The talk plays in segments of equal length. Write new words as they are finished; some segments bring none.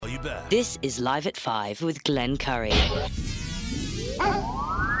back. This is Live at 5 with Glenn Curry. What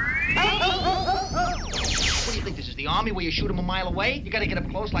do you think this is, the army where you shoot them a mile away? You gotta get up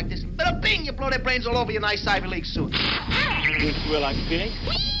close like this. Bada bing! You blow their brains all over your nice Ivy League suit. You feel like pig?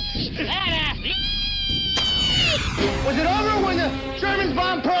 Was it over when the Germans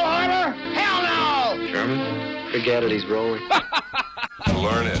bombed Pearl Harbor? Hell no! German? Forget it, he's rolling.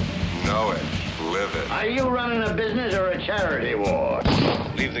 Learn it, know it, live it. Are you running a business or a charity war?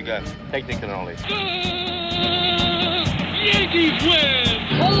 Leave the gun. Take the cannoli. Yankees win!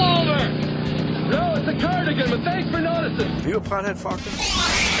 Pull over! No, it's a cardigan, but thanks for noticing. Are you a pothead, Falcon?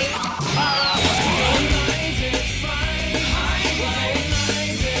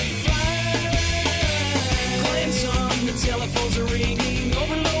 Telephones are ringing,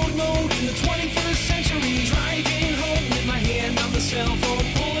 overload mode in the 21st century. Driving home with my hand on the cell phone,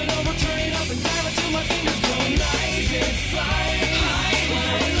 pull it over, turn it up, and dial it till my fingers go. Live at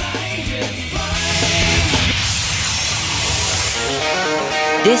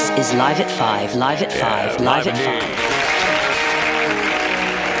 5. This is Live at 5, Live at 5, Live at 5.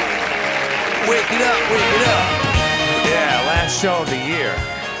 Wake it up, wake it up. Yeah, last show of the year.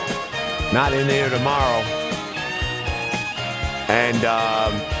 Not in there tomorrow. And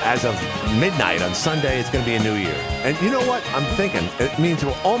as of midnight on Sunday, it's going to be a new year. And you know what? I'm thinking it means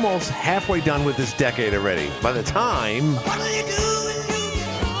we're almost halfway done with this decade already. By the time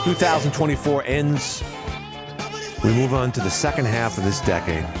 2024 ends, we move on to the second half of this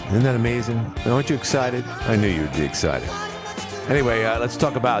decade. Isn't that amazing? Aren't you excited? I knew you'd be excited. Anyway, let's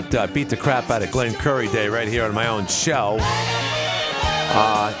talk about Beat the Crap Out of Glenn Curry Day right here on my own show.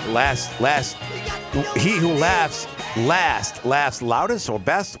 He who laughs loudest or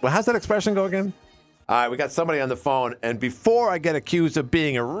best. Well, how's that expression go again? All right, we got somebody on the phone, and before I get accused of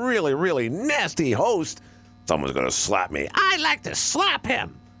being a really, really nasty host, someone's going to slap me. I'd like to slap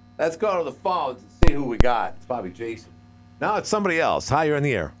him. Let's go to the phones and see who we got. It's probably Jason. No, it's somebody else. Hi, you're in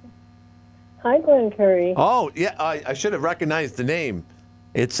the air. Hi, Glenn Curry. Oh, yeah, I should have recognized the name.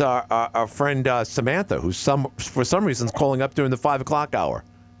 It's our friend Samantha, who's for some reason is calling up during the 5 o'clock hour.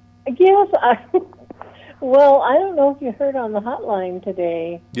 Yes, well, I don't know if you heard on the hotline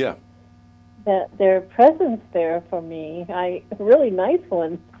today. Yeah. That there are presents there for me. Really nice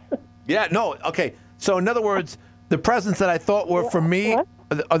ones. Yeah, no, okay. So, in other words, the presents that I thought were for me. What?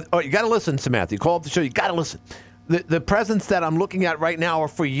 You got to listen, Samantha. You call up the show. You got to listen. The presents that I'm looking at right now are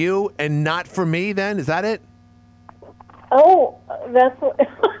for you and not for me. Then is that it? Oh, that's what.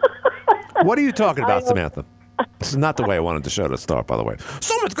 What are you talking about, Samantha? This is not the way I wanted the show to start, by the way.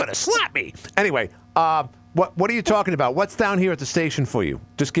 Someone's going to slap me. Anyway, what are you talking about? What's down here at the station for you?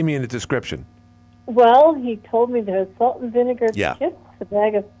 Just give me in the description. Well, he told me there's salt and vinegar chips, a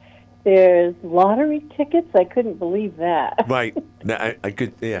bag of. There's lottery tickets. I couldn't believe that. Right. I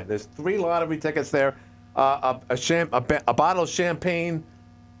could. Yeah. There's 3 lottery tickets there. A bottle of champagne,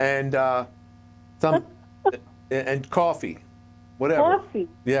 and some and coffee. Whatever. Coffee.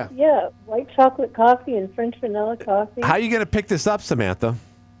 Yeah. Yeah, white chocolate coffee and French vanilla coffee. How are you going to pick this up, Samantha?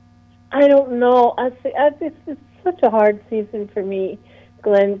 I don't know. This is such a hard season for me,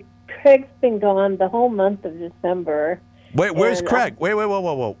 Glenn. Craig's been gone the whole month of December. Wait, where's Craig? Wait,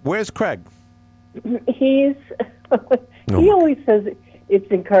 whoa. Where's Craig? He always says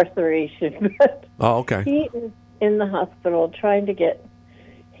it's incarceration. But oh, okay. He is in the hospital trying to get.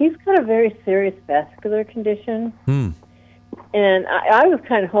 He's got a very serious vascular condition. And I was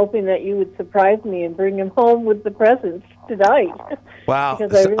kind of hoping that you would surprise me and bring him home with the presents tonight. Wow.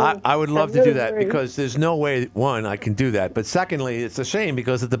 I would love to do that because there's no way, one, I can do that. But secondly, it's a shame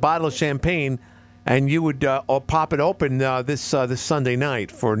because it's a bottle of champagne, and you would pop it open this Sunday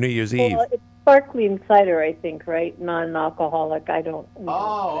night for New Year's Eve. It's sparkling cider, I think, right? Non-alcoholic. I don't.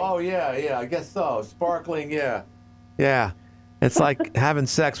 Oh, yeah. I guess so. Sparkling, yeah. Yeah. It's like having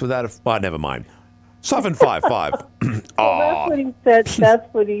sex without a. Oh, never mind. 755. That's what he said.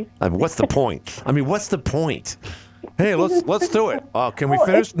 That's what he said. I mean, what's the point? What's the point? Hey, let's do it. Can we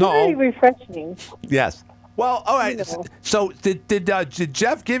finish? It's very refreshing. Yes. Well, all right. So did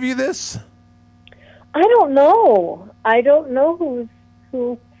Jeff give you this? I don't know. I don't know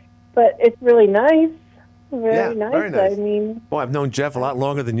who, but it's really nice. Very nice. Very nice. I mean, well, I've known Jeff a lot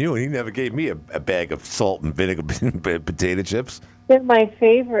longer than you, and he never gave me a bag of salt and vinegar potato chips. They're my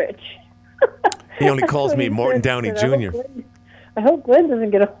favorite. He only calls me Morton Downey Jr. I hope Glenn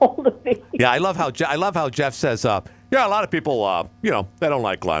doesn't get a hold of me. Yeah, I love how Jeff says, a lot of people, they don't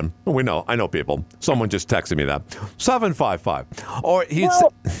like Glenn. I know people. Someone just texted me that. 755. Or he's.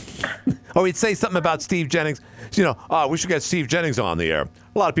 Or he'd say something about Steve Jennings. We should get Steve Jennings on the air.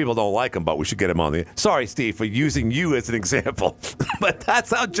 A lot of people don't like him, but we should get him on the air. Sorry, Steve, for using you as an example. But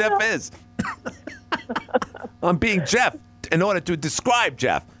that's how Jeff is. I'm being Jeff in order to describe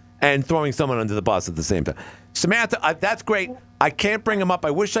Jeff and throwing someone under the bus at the same time. Samantha, that's great. I can't bring them up.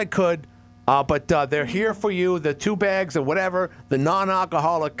 I wish I could. But they're here for you, the 2 bags or whatever, the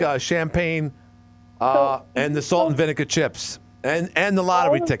non-alcoholic champagne, and the salt and vinegar chips, and the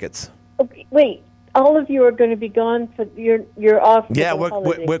lottery tickets. Okay, wait, all of you are going to be gone for you're off. For Yeah, the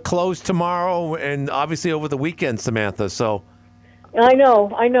holiday. we're closed tomorrow and obviously over the weekend, Samantha. So I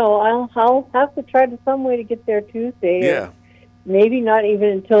know. I'll have to try to some way to get there Tuesday. yeah. Maybe not even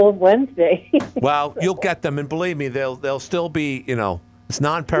until Wednesday. Well, you'll get them, and believe me, they'll still be, it's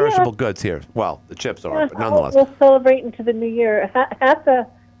non-perishable goods here. Well, the chips are, but nonetheless. We'll celebrate into the new year. Have a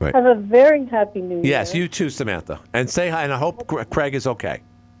very happy new year. Yes, you too, Samantha. And say hi, and I hope Craig is okay.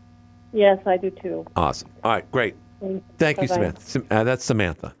 Yes, I do too. Awesome. All right, great. Thank you, Bye-bye. Samantha. That's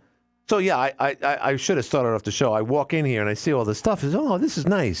Samantha. So, yeah, I should have started off the show. I walk in here, and I see all this stuff. This is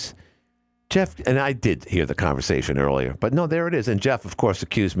nice. Jeff, and I did hear the conversation earlier, but no, there it is. And Jeff, of course,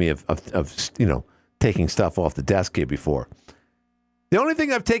 accused me of taking stuff off the desk here before. The only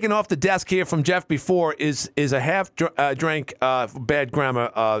thing I've taken off the desk here from Jeff before is a half drink, bad grammar,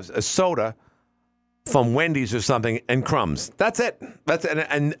 a soda from Wendy's or something, and crumbs. That's it.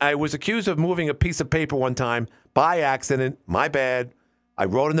 And I was accused of moving a piece of paper one time by accident. My bad. I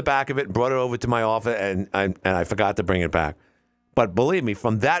wrote in the back of it and brought it over to my office, and I forgot to bring it back. But believe me,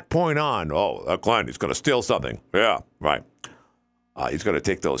 from that point on, Glenn, he's going to steal something. Yeah, right. He's going to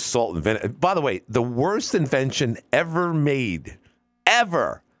take those salt and vinegar. By the way, the worst invention ever made,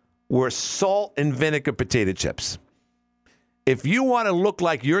 were salt and vinegar potato chips. If you want to look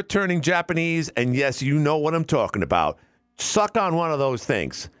like you're turning Japanese, and yes, you know what I'm talking about, suck on one of those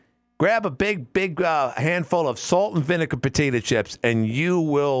things. Grab a big handful of salt and vinegar potato chips, and you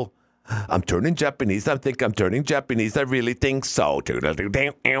will... I'm turning Japanese. I think I'm turning Japanese. I really think so. By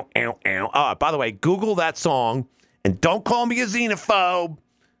the way, Google that song, and don't call me a xenophobe.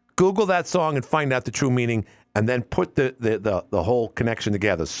 Google that song and find out the true meaning, and then put the whole connection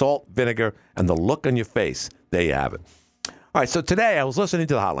together. Salt, vinegar, and the look on your face. There you have it. All right, so today I was listening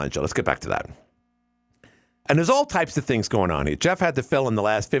to the Hotline Show. Let's get back to that. And there's all types of things going on here. Jeff had to fill in the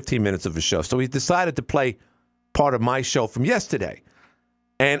last 15 minutes of the show, so he decided to play part of my show from yesterday.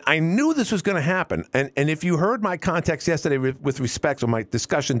 And I knew this was going to happen. And if you heard my context yesterday with respect to my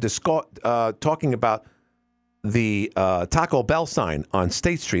discussion talking about the Taco Bell sign on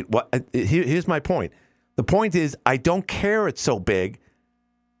State Street, here's my point. The point is, I don't care it's so big,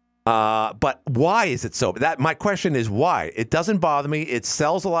 but why is it so big? My question is why. It doesn't bother me. It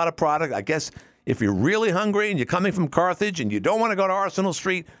sells a lot of product. I guess if you're really hungry and you're coming from Carthage and you don't want to go to Arsenal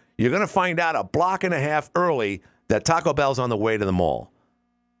Street, you're going to find out a block and a half early that Taco Bell's on the way to the mall.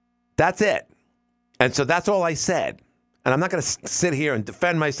 That's it. And so that's all I said. And I'm not going to sit here and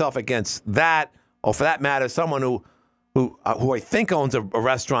defend myself against that, or for that matter, someone who I think owns a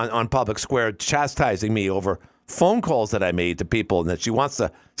restaurant on Public Square chastising me over phone calls that I made to people and that she wants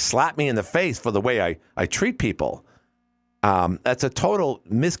to slap me in the face for the way I treat people. That's a total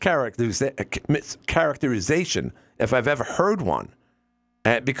mischaracterization if I've ever heard one.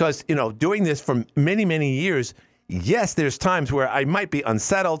 Because, doing this for many, many years, yes, there's times where I might be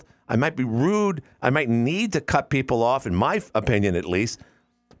unsettled, I might be rude, I might need to cut people off, in my opinion at least,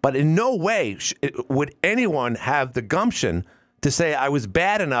 but in no way would anyone have the gumption to say I was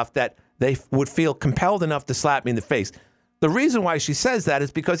bad enough that they would feel compelled enough to slap me in the face. The reason why she says that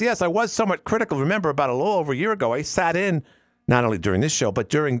is because, yes, I was somewhat critical. Remember, about a little over a year ago, I sat in, not only during this show, but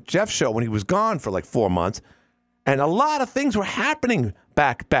during Jeff's show when he was gone for like 4 months, and a lot of things were happening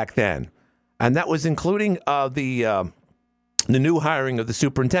back then. And that was including the new hiring of the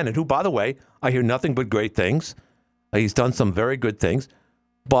superintendent, who, by the way, I hear nothing but great things. He's done some very good things.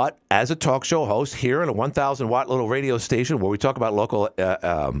 But as a talk show host here on a 1,000-watt little radio station where we talk about local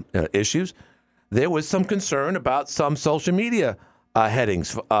issues, there was some concern about some social media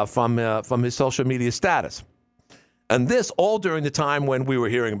headings from his social media status. And this all during the time when we were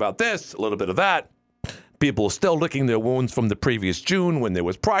hearing about this, a little bit of that. People were still licking their wounds from the previous June when there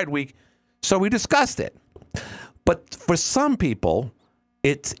was Pride Week. So we discussed it. But for some people,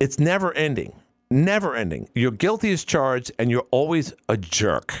 it's never ending. Never ending. You're guilty as charged, and you're always a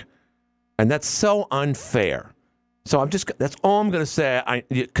jerk. And that's so unfair. So that's all I'm going to say.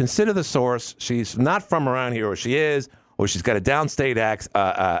 Consider the source. She's not from around here, or she is, or she's got a downstate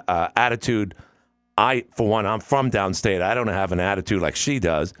attitude. For one, I'm from downstate. I don't have an attitude like she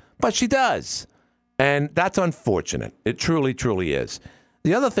does, but she does. And that's unfortunate. It truly, truly is.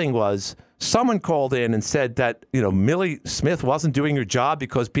 The other thing was someone called in and said that, Millie Smith wasn't doing her job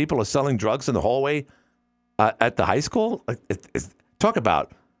because people are selling drugs in the hallway at the high school. Talk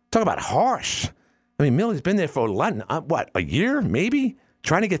about harsh. I mean, Millie's been there for a year, maybe,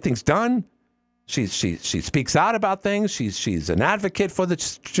 trying to get things done. She speaks out about things. She's an advocate for the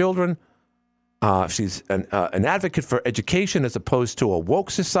children. She's an advocate for education as opposed to a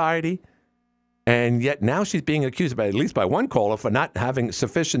woke society. And yet now she's being accused at least by one caller for not having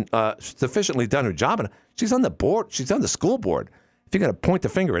sufficiently done her job. And she's on the board. She's on the school board. If you're going to point the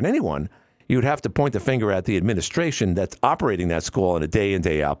finger at anyone, you would have to point the finger at the administration that's operating that school on a day in,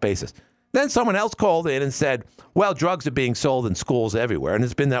 day out basis. Then someone else called in and said, well, drugs are being sold in schools everywhere, and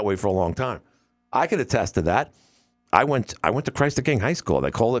it's been that way for a long time. I can attest to that. I went to Christ the King High School.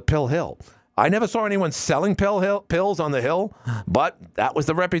 They call it Pill Hill. I never saw anyone selling pills on the hill, but that was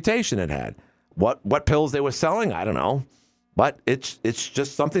the reputation it had. What pills they were selling, I don't know. But it's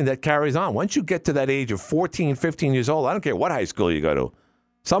just something that carries on. Once you get to that age of 14, 15 years old, I don't care what high school you go to,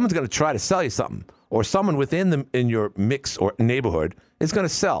 someone's going to try to sell you something. Or someone in your mix or neighborhood is going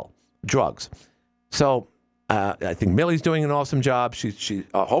to sell drugs. So I think Millie's doing an awesome job. She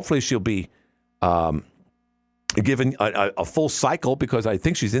hopefully she'll be given a full cycle, because I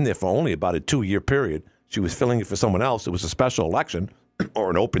think she's in there for only about a 2-year period. She was filling it for someone else. It was a special election or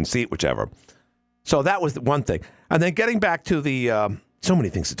an open seat, whichever. So that was the one thing. And then getting back to the so many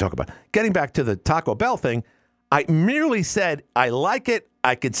things to talk about. Getting back to the Taco Bell thing, I merely said I like it.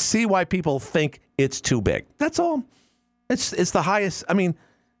 I could see why people think it's too big. That's all. It's the highest. I mean,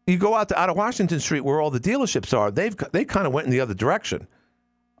 you go out of Washington Street where all the dealerships are. They kind of went in the other direction.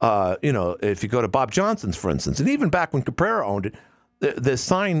 If you go to Bob Johnson's, for instance, and even back when Caprera owned it, the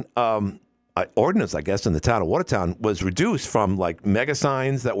sign ordinance, I guess, in the town of Watertown was reduced from like mega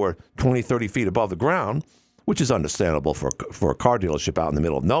signs that were 20, 30 feet above the ground, which is understandable for a car dealership out in the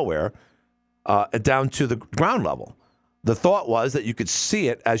middle of nowhere, down to the ground level. The thought was that you could see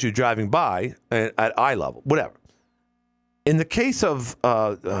it as you're driving by at eye level, whatever. In the case of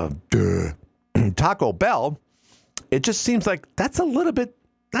Taco Bell, it just seems like that's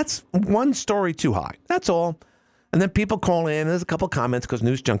one story too high. That's all. And then people call in. There's a couple comments because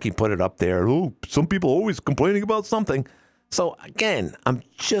News Junkie put it up there. Oh, some people always complaining about something. So, again, I'm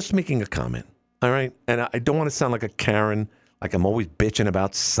just making a comment, all right? And I don't want to sound like a Karen, like I'm always bitching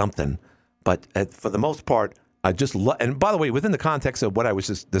about something. But for the most part, I just and by the way, within the context of what I was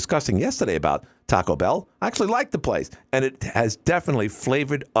just discussing yesterday about Taco Bell, I actually like the place. And it has definitely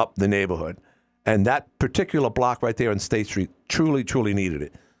flavored up the neighborhood. And that particular block right there on State Street truly, truly needed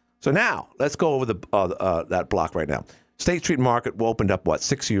it. So now, let's go over that block right now. State Street Market opened up,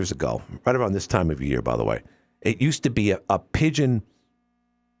 6 years ago? Right around this time of year, by the way. It used to be a pigeon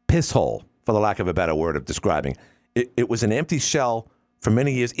piss hole, for the lack of a better word of describing. It was an empty shell for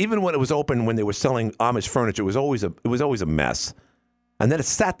many years. Even when it was open, when they were selling Amish furniture, it was always a mess. And then it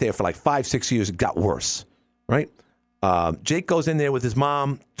sat there for like 5-6 years. It got worse, right? Jake goes in there with his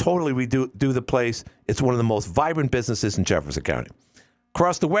mom, totally redo the place. It's one of the most vibrant businesses in Jefferson County.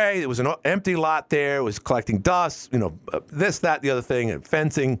 Across the way, there was an empty lot there. It was collecting dust, this, that, the other thing, and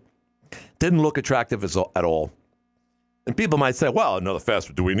fencing. Didn't look attractive at all. And people might say, well,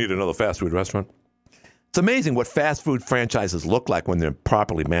 do we need another fast food restaurant? It's amazing what fast food franchises look like when they're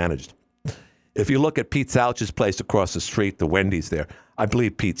properly managed. If you look at Pete Souch's place across the street, the Wendy's there, I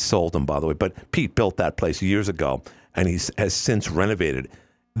believe Pete sold them, by the way, but Pete built that place years ago, and he has since renovated it.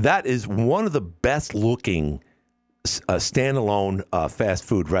 That is one of the best-looking standalone fast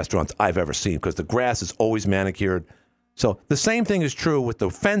food restaurants I've ever seen, because the grass is always manicured. So the same thing is true with the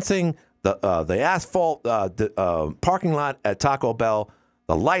fencing, the asphalt, the parking lot at Taco Bell,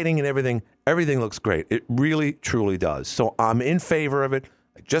 the lighting and everything. Everything looks great. It really, truly does. So I'm in favor of it.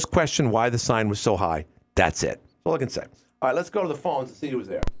 I just question why the sign was so high. That's it. That's all I can say. All right, let's go to the phones and see who's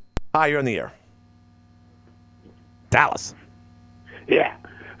there. Hi, you're on the air. Dallas. Yeah.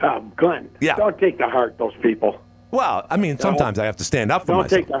 Glenn, yeah. Don't take to heart those people. Well, I mean, sometimes I have to stand up for myself.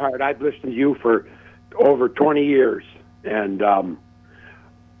 Don't take to heart. I've listened to you for over 20 years, and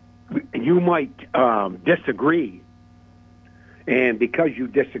you might disagree, and because you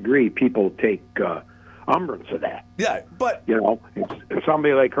disagree, people take umbrance of that. Yeah, but... it's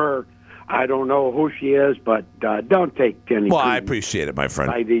somebody like her, I don't know who she is, but don't take any... Well, I appreciate it, my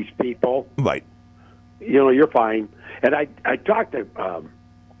friend. ...by these people. Right. You're fine. And I talked to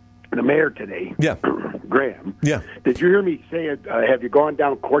the mayor today, yeah, Graham. Yeah. Did you hear me say it? Have you gone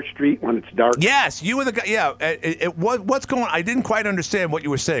down Court Street when it's dark? Yes, you were the guy. Yeah. What's going on? I didn't quite understand what you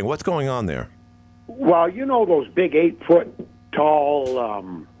were saying. What's going on there? Well, those big 8-foot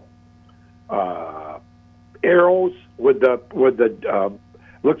tall arrows with the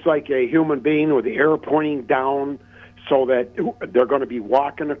looks like a human being with the air pointing down, so that they're going to be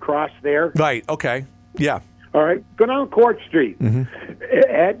walking across there. Right. Okay. Yeah. All right. Go down Court Street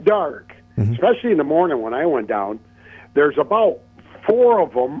at dark, especially in the morning when I went down. There's about 4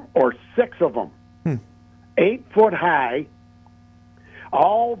 of them or 6 of them, 8 foot high,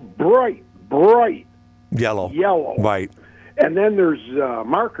 all bright yellow. Right. And then there's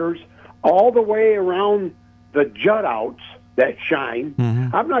markers all the way around the jut outs that shine.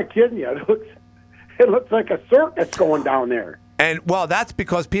 I'm not kidding you. It looks like a circus going down there. And, well, that's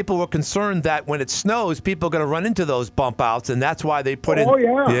because people were concerned that when it snows, people are going to run into those bump outs, and that's why they put in... Oh,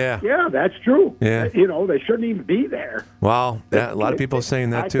 yeah. Yeah, that's true. Yeah. You know, they shouldn't even be there. Well, yeah, a lot of people are saying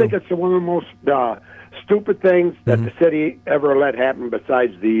that, too. I think it's one of the most stupid things that the city ever let happen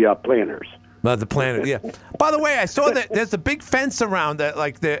besides the planners. The planet, yeah. By the way, I saw that there's a big fence around that,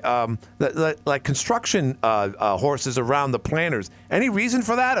 like construction horses around the planters. Any reason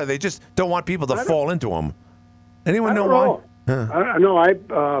for that, or they just don't want people to fall into them? Anyone know why? I know.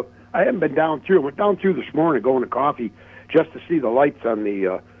 I haven't been down through. I went down through this morning going to coffee just to see the lights on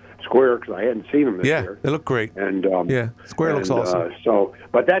the square because I hadn't seen them this year. They look great. And square looks awesome.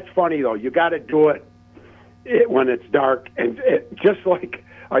 But that's funny though. You got to do it when it's dark and just like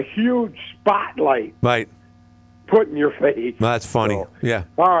a huge spotlight, right, put in your face. Well, that's funny. So, yeah.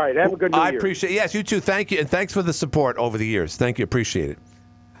 All right. Have a good New Year. I appreciate it. Yes, you too. Thank you, and thanks for the support over the years. Thank you. Appreciate it.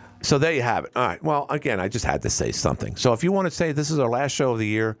 So there you have it. All right. Well, again, I just had to say something. So if you want to say this is our last show of the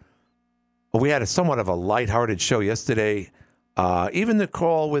year, we had somewhat of a lighthearted show yesterday. Even the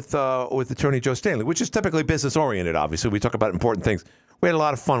call with Attorney Joe Stanley, which is typically business oriented. Obviously, we talk about important things. We had a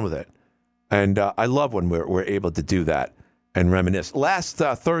lot of fun with it, and I love when we're able to do that and reminisce. Last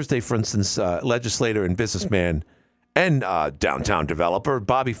Thursday, for instance, legislator and businessman and downtown developer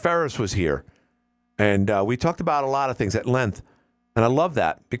Bobby Ferris was here, and we talked about a lot of things at length. And I love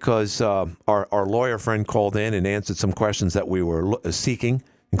that because our lawyer friend called in and answered some questions that we were seeking,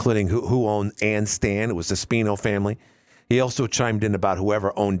 including who owned Ann Stan. It was the Spino family. He also chimed in about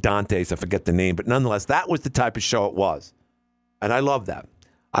whoever owned Dante's. I forget the name. But nonetheless, that was the type of show it was. And I love that.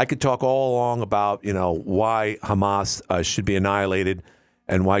 I could talk all along about, why Hamas should be annihilated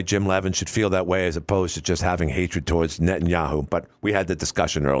and why Jim Leven should feel that way as opposed to just having hatred towards Netanyahu. But we had the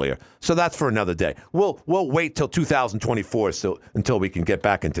discussion earlier. So that's for another day. We'll wait till 2024 until we can get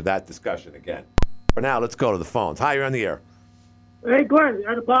back into that discussion again. For now, let's go to the phones. Hi, you're on the air. Hey, Glenn,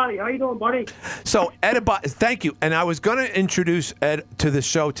 Ed Abadi. How you doing, buddy? So, Ed Abadi, thank you. And I was going to introduce Ed to the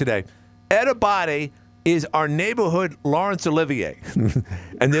show today. Ed Abadi is our neighborhood Laurence Olivier.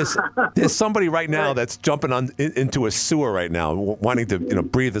 And there's somebody right now that's jumping into a sewer right now, wanting to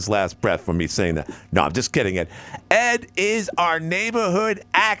breathe his last breath from me saying that. No, I'm just kidding, Ed. Ed is our neighborhood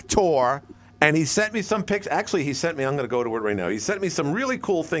actor, and he sent me some pics. Actually, I'm going to go to it right now. He sent me some really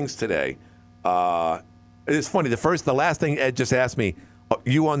cool things today. It's funny. The last thing Ed just asked me,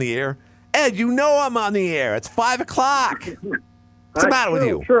 you on the air? Ed, I'm on the air. It's 5 o'clock. What's the matter with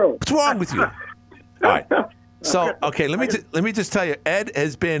you? True. What's wrong with you? All right. So, okay, let me just tell you, Ed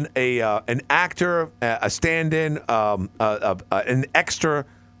has been an actor, a stand-in, an extra,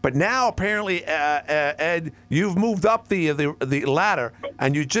 but now apparently, Ed, you've moved up the ladder,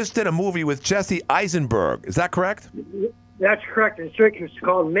 and you just did a movie with Jesse Eisenberg. Is that correct? That's correct. It's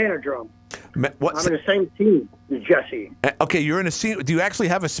called Manodrome. I'm in the same team as Jesse. Okay, you're in a scene. Do you actually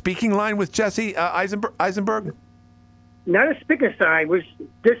have a speaking line with Jesse Eisenberg? Not a speaking sign. We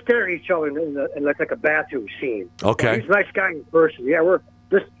just stare at each other in like a bathroom scene. Okay. He's a nice guy in person. Yeah, we're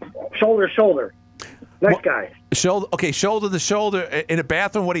just shoulder to shoulder. Nice guy. Shoulder to shoulder in a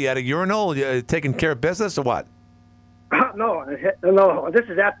bathroom. What are you at, a urinal? Taking care of business or what? No. This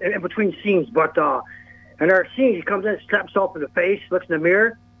is in between scenes. But in our scene, he comes in, slaps himself in the face, looks in the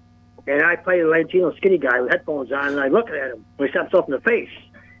mirror, and I play the Latino skinny guy with headphones on, and I look at him when he slaps himself in the face.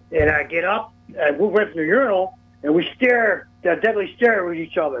 And I get up, I move right from the urinal, and we stare, deadly stare with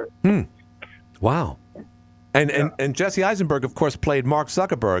each other. Wow. And Jesse Eisenberg, of course, played Mark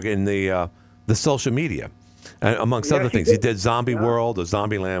Zuckerberg in the social media, amongst other things. He did Zombie World or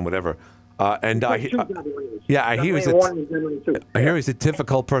Zombie Land, whatever. I hear he's a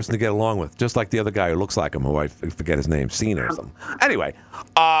difficult person to get along with, just like the other guy who looks like him, who I forget his name, Cena or something. Anyway,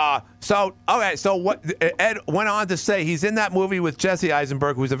 so what Ed went on to say, he's in that movie with Jesse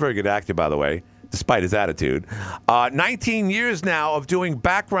Eisenberg, who's a very good actor, by the way, despite his attitude. 19 years now of doing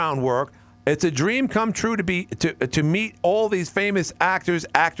background work. It's a dream come true to meet all these famous actors,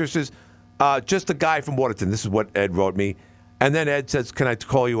 actresses. Just a guy from Waterton. This is what Ed wrote me. And then Ed says, can I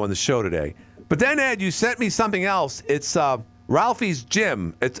call you on the show today? But then, Ed, you sent me something else. It's Ralphie's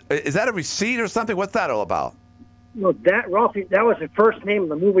Gym. Is that a receipt or something? What's that all about? No, that Ralphie, that was the first name of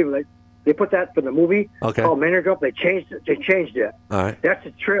the movie. They put that for the movie. Okay. Called Manager. They changed it. All right. That's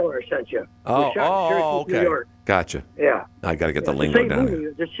the trailer I sent you. Okay. New York. Gotcha. Yeah. I got to get the It's lingo same down movie,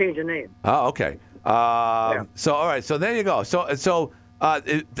 here. just change the name. Oh, okay. So, all right. So there you go. So,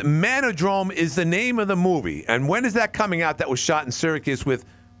 the Manodrome is the name of the movie. And when is that coming out that was shot in Syracuse with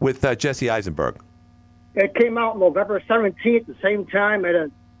Jesse Eisenberg? It came out November 17th, the same time. I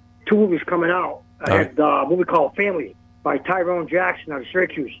had 2 movies coming out. I had a movie called Family by Tyrone Jackson out of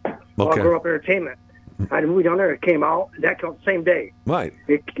Syracuse. All Grown Up Entertainment. I had a movie down there that came out, and that came out the same day. Right.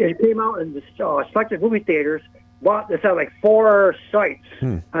 It came out in the selected movie theaters, but it's at like 4 sites.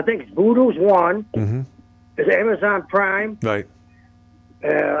 I think Voodoo's one. Mm-hmm. It's Amazon Prime. Right.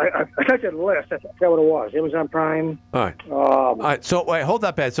 I checked the list. I forgot what it was. Amazon Prime. All right. All right. So wait, hold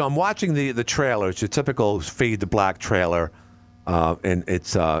up, Ed. So I'm watching the trailer. It's your typical fade to black trailer, and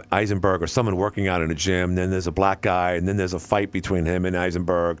it's Eisenberg or someone working out in a gym. Then there's a black guy, and then there's a fight between him and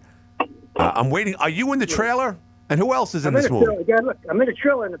Eisenberg. I'm waiting. Are you in the trailer? And who else is in this movie? I'm in the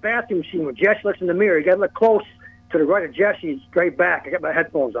trailer in the bathroom scene when Jesse looks in the mirror. You got to look close to the right of Jesse, straight back. I got my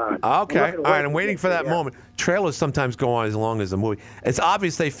headphones on. Okay. All right. I'm waiting for that moment. Trailers sometimes go on as long as the movie. It's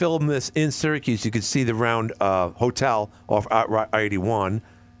obvious they filmed this in Syracuse. You can see the round hotel off I-81. You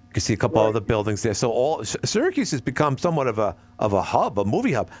can see a couple other buildings there. So Syracuse has become somewhat of a hub, a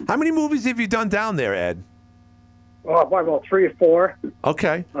movie hub. How many movies have you done down there, Ed? Oh, probably about 3 or 4.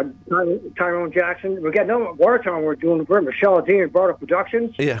 Okay. Tyrone Jackson. We got another Watertown we're doing. We're Michelle Dean and Brought Up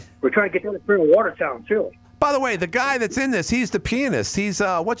Productions. Yeah. We're trying to get them to bring Watertown, too. By the way, the guy that's in this, he's the pianist. He's,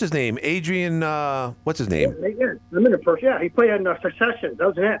 what's his name? Adrian, what's his name? Yeah, I'm in the first. Yeah, he played in Succession. That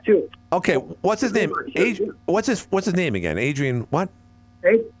was in that, too. Okay, what's his name? What's his name again? Adrian what?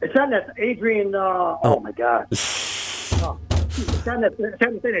 It's on that Adrian, oh my God. It's on that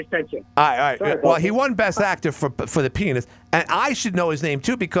thing I sent you. All right. Well, he won Best Actor for the pianist, and I should know his name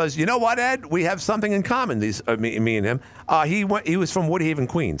too because you know what, Ed? We have something in common. Me and him. He was from Woodhaven,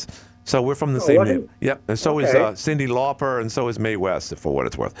 Queens, so we're from the same name. Yep. And so is Cyndi Lauper, and so is Mae West, for what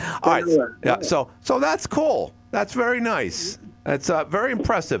it's worth. All right. Yeah. So that's cool. That's very nice. That's very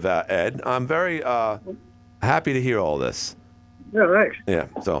impressive, Ed. I'm very happy to hear all this. Yeah, thanks. Yeah.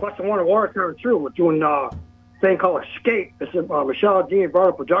 So. Plus, the one in Watertown too. We're doing thing called Escape. It's Michelle Dean and Brought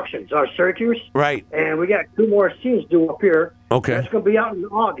Up Productions, Syracuse. Right. And we got 2 more scenes due up here. Okay. That's going to be out in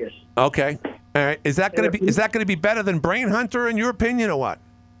August. Okay. All right. Is that going to be better than Brain Hunter in your opinion or what?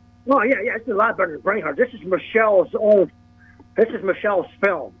 Well, yeah, it's a lot better than Brain Hunter. This is Michelle's own. This is Michelle's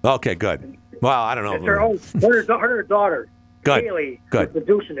film. Okay, good. Well, I don't know. It's her own. Her daughter, good. Haley, good. is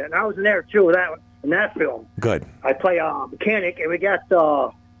producing it, and I was in there too. In that film. Good. I play a mechanic, and we got a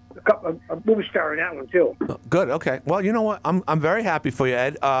movie star in that one too. Good. Okay. Well, you know what? I'm very happy for you,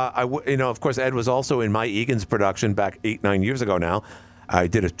 Ed. Of course, Ed was also in my Egan's production back 8-9 years ago. Now, I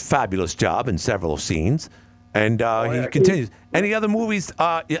did a fabulous job in several scenes, and he continues. Any other movies?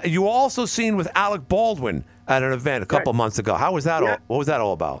 You were also seen with Alec Baldwin at an event a couple months ago. How was that? What was that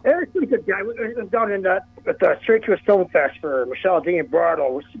all about? Eric's a pretty good guy. We was down in at the Syracuse Film Fest for Michelle Dean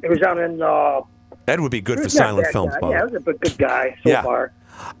Bartle. It was down in. Ed would be good for silent films. Yeah, he was a good guy so far.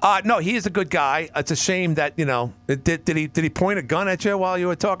 No, he is a good guy. It's a shame that did he point a gun at you while you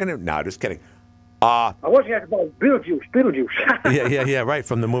were talking to him? No, just kidding. I wasn't asking about Beetlejuice. yeah, right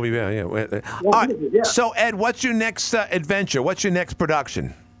from the movie. Yeah. All right. So Ed, what's your next adventure? What's your next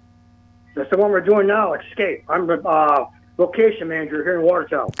production? That's the one we're doing now, Escape. I'm the location manager here in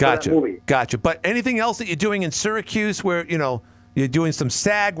Watertown. Gotcha. But anything else that you're doing in Syracuse where you're doing some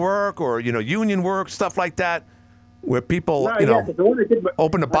SAG work or union work, stuff like that, where people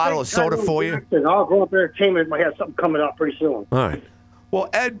open a bottle of soda for you? I'll Grown Up Entertainment might have something coming up pretty soon. All right. Well,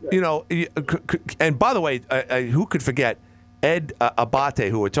 Ed, and by the way, who could forget Ed Abate,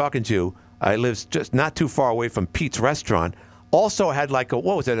 who we're talking to, lives just not too far away from Pete's Restaurant, also had like a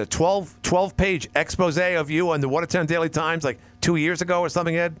 12-page expose of you on the Watertown Daily Times like 2 years ago or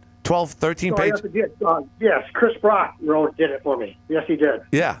something, Ed? 13 pages? Yes, Chris Brock did it for me. Yes, he did.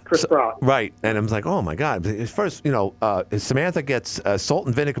 Yeah. Chris Brock. Right. And I was like, oh, my God. First, Samantha gets salt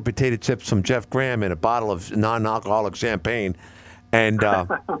and vinegar potato chips from Jeff Graham in a bottle of non-alcoholic champagne. And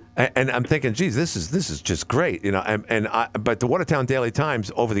and I'm thinking, geez, this is just great. But the Watertown Daily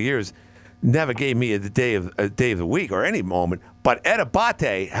Times over the years never gave me a day of the week or any moment. But Ed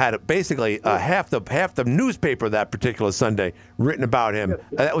Abate had basically half the newspaper that particular Sunday written about him.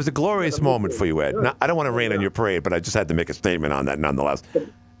 That was a glorious moment for you, Ed. Now, I don't want to rain on your parade, but I just had to make a statement on that nonetheless.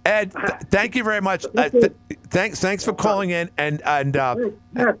 Ed, thank you very much. Thanks for calling in, and thanks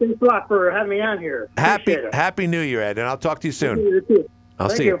a lot for having me on here. Happy New Year, Ed, and I'll talk to you soon. You too. I'll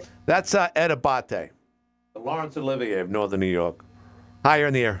see you. That's Ed Abate. Lawrence Olivier of Northern New York. Hi, you're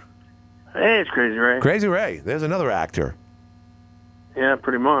in the air. Hey, it's Crazy Ray. Crazy Ray. There's another actor. Yeah,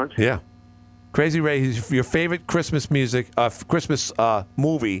 pretty much. Yeah. Crazy Ray, your favorite Christmas Christmas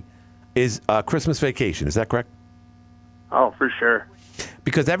movie is Christmas Vacation. Is that correct? Oh, for sure.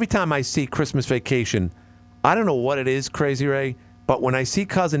 Because every time I see Christmas Vacation, I don't know what it is, Crazy Ray, but when I see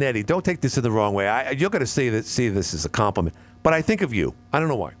Cousin Eddie, don't take this in the wrong way. You're going to see this as a compliment. But I think of you. I don't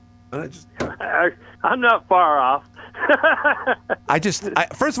know why. I'm not far off.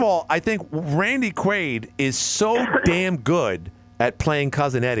 First of all, I think Randy Quaid is so damn good at playing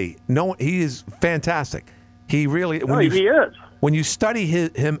Cousin Eddie. No, he is fantastic. He really. He is. When you study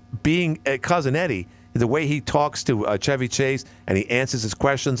him being Cousin Eddie, the way he talks to Chevy Chase and he answers his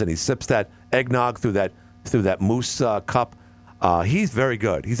questions and he sips that eggnog through that moose cup, he's very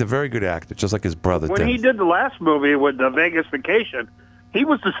good. He's a very good actor, just like his brother. When he did the last movie with the Vegas Vacation, he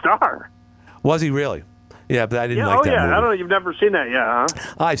was the star. Was he really? Yeah, but I didn't like that movie. I don't know. You've never seen that yet, huh?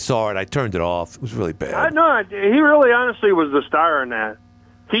 I saw it. I turned it off. It was really bad. No, he really honestly was the star in that.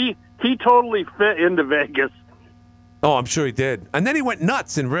 He totally fit into Vegas. Oh, I'm sure he did. And then he went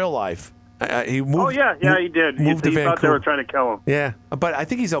nuts in real life. He moved. Oh, yeah, he did. Moved to he Vancouver. Thought they were trying to kill him. Yeah, but I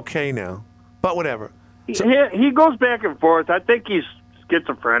think he's okay now. But whatever. He goes back and forth. I think he's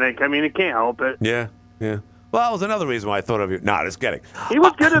schizophrenic. I mean, he can't help it. Yeah. Well, that was another reason why I thought of you. Nah, just kidding. He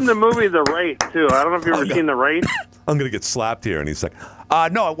was good in the movie The Wraith, too. I don't know if you've ever seen The Wraith. I'm going to get slapped here any second.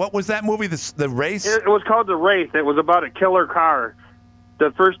 No, what was that movie, The Race? It was called The Wraith. It was about a killer car.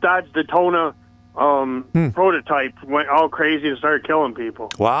 The first Dodge Daytona prototype went all crazy and started killing people.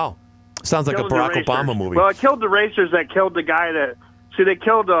 Wow. Sounds like a Barack Obama movie. Well, it killed the racers that killed the guy that... See, they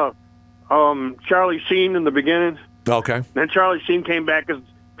killed Charlie Sheen in the beginning. Okay. Then Charlie Sheen came back as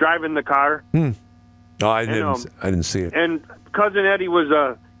driving the car. Oh, I didn't see it. And Cousin Eddie was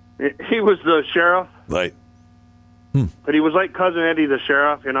the sheriff. Right. But he was like Cousin Eddie the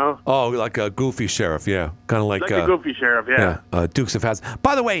sheriff, you know? Oh, like a goofy sheriff, yeah. Kind of like a goofy sheriff, yeah. Dukes of Hazzard.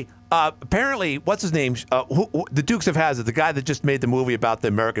 By the way, apparently, what's his name? The Dukes of Hazzard, the guy that just made the movie about the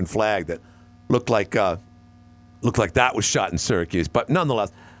American flag that looked like that was shot in Syracuse. But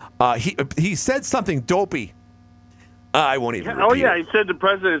nonetheless, he said something dopey. I won't even. He said the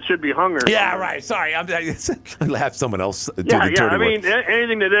president should be hung. Yeah, right. Sorry, I'll have someone else do the dirty I mean, work.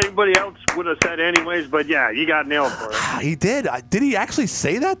 anything that anybody else would have said anyways. But yeah, you got nailed for it. He did. Did he actually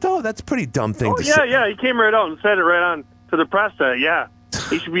say that though? That's a pretty dumb thing to say. Yeah. He came right out and said it right on to the press.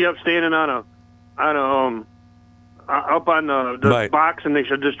 He should be up standing on a up on the box, and they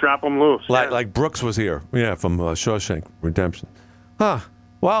should just drop him loose. Like Brooks was here. Yeah, from Shawshank Redemption. Huh.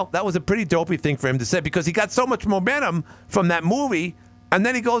 Well, that was a pretty dopey thing for him to say because he got so much momentum from that movie, and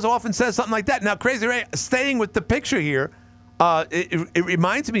then he goes off and says something like that. Now, Crazy Ray, staying with the picture here, it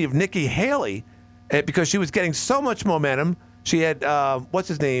reminds me of Nikki Haley because she was getting so much momentum. She had, what's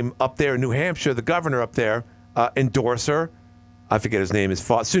his name, up there in New Hampshire, the governor up there, endorse her. I forget his name,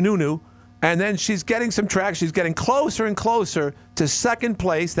 Sununu. And then she's getting some traction. She's getting closer and closer to second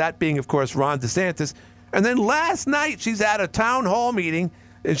place, that being, of course, Ron DeSantis. And then last night, she's at a town hall meeting,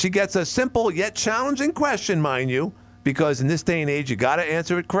 and she gets a simple yet challenging question, mind you, because in this day and age, you got to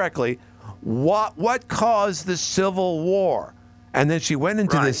answer it correctly. What caused the Civil War? And then she went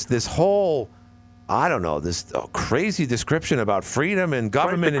into this whole, I don't know, this crazy description about freedom and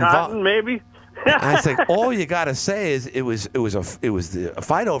government involvement. Maybe. I think all you got to say is it was the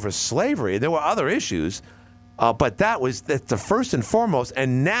fight over slavery. There were other issues. But that's the first and foremost,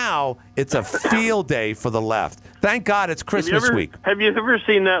 and now it's a field day for the left. Thank God it's Christmas week. Have you ever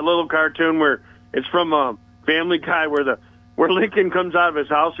seen that little cartoon where it's from a Family Guy where Lincoln comes out of his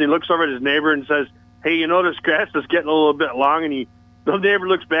house and he looks over at his neighbor and says, "Hey, you know this grass is getting a little bit long," and the neighbor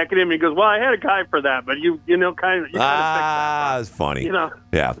looks back at him and he goes, "Well, I had a guy for that, but you kind of fix that." It's funny.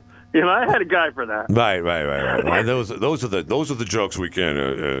 Yeah. I had a guy for that. Right. Those are the jokes we can't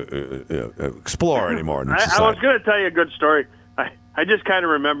explore anymore in society. I was going to tell you a good story. I just kind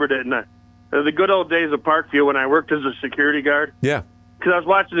of remembered it in the good old days of Parkview when I worked as a security guard. Yeah. Because I was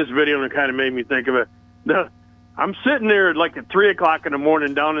watching this video and it kind of made me think of it. I'm sitting there like at 3 o'clock in the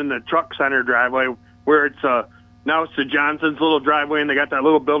morning down in the truck center driveway where it's now it's the Johnson's little driveway and they got that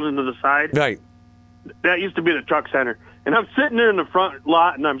little building to the side. Right. That used to be the truck center. And I'm sitting there in the front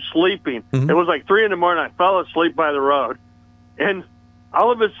lot, and I'm sleeping. Mm-hmm. It was like 3 in the morning. I fell asleep by the road. And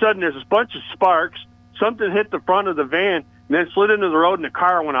all of a sudden, there's a bunch of sparks. Something hit the front of the van, and then slid into the road, and the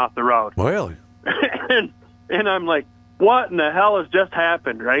car went off the road. Really? and I'm like, what in the hell has just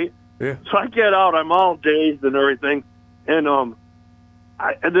happened, right? Yeah. So I get out. I'm all dazed and everything. And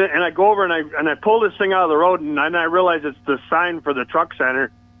I go over, and I pull this thing out of the road, and I realize it's the sign for the truck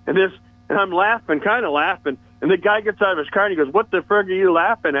center. And and I'm kind of laughing, and the guy gets out of his car and he goes, "What the frig are you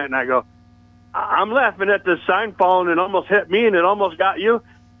laughing at?" And I go, "I'm laughing at this sign falling and almost hit me, and it almost got you."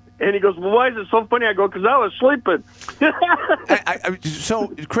 And he goes, "Well, why is it so funny?" I go, "Because I was sleeping."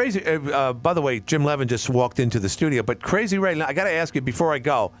 So crazy. By the way, Jim Leven just walked into the studio. But Crazy Ray, I got to ask you before I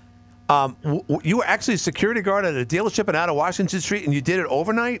go. You were actually a security guard at a dealership out of Washington Street, and you did it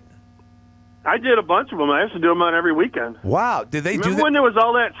overnight? I did a bunch of them. I used to do them on every weekend. Wow. Did they Remember when there was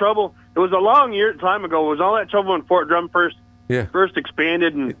all that trouble? It was a long time ago. It was all that trouble when Fort Drum first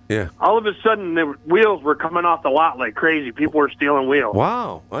expanded, and all of a sudden the wheels were coming off the lot like crazy. People were stealing wheels.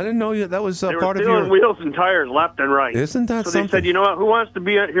 Wow. I didn't know that was part of your... They were stealing wheels and tires left and right. Isn't that something? So they said, "You know what, who wants to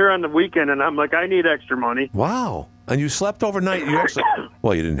be here on the weekend?" And I'm like, "I need extra money." Wow. And you slept overnight. You actually...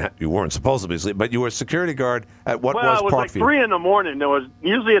 Well, you weren't supposed to be asleep, but you were a security guard at what was Parkview. Well, it was like 3 in the morning. There was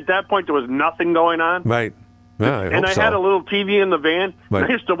usually at that point there was nothing going on. Right. Yeah, I had a little TV in the van. Right.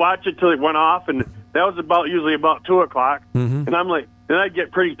 I used to watch it till it went off, and that was usually about 2 o'clock. Mm-hmm. And I'm like, then I'd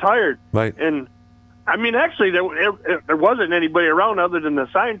get pretty tired. Right. And I mean, actually, there wasn't anybody around other than the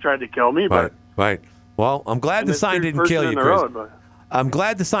sign tried to kill me. But right. Well, I'm glad the sign didn't kill you, Chris. Road, I'm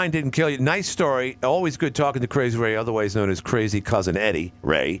glad the sign didn't kill you. Nice story. Always good talking to Crazy Ray, otherwise known as Crazy Cousin Eddie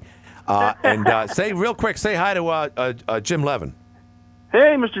Ray. And say real quick, say hi to Jim Leven.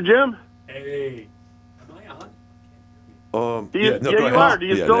 Hey, Mr. Jim. Hey. You are. Do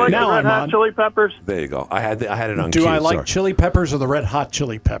you still like the Red Hot Chili Peppers? There you go. I had it on. Do I like Chili Peppers or the Red Hot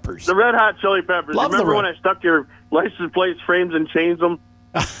Chili Peppers? The Red Hot Chili Peppers. Love Remember when I stuck your license plates, frames, and changed them?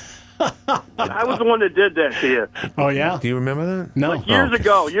 I was the one that did that to you. Oh yeah. Do you remember that? No. Like years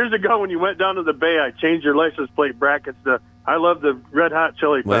ago when you went down to the Bay, I changed your license plate brackets to. I love the Red Hot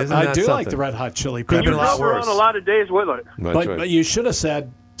Chili Peppers. I do like the Red Hot Chili Peppers. You drove around a lot of days with it. But you should have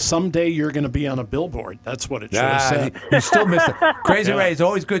said, "Someday you're going to be on a billboard." That's what it should have said. You still missed it. Crazy Ray, it's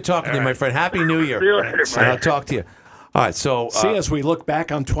always good talking to you, my friend. Happy New Year. See you later, And I'll talk to you. All right, so... as we look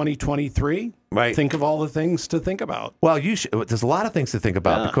back on 2023, think of all the things to think about. Well, there's a lot of things to think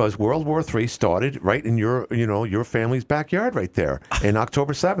about because World War III started right in your family's backyard right there in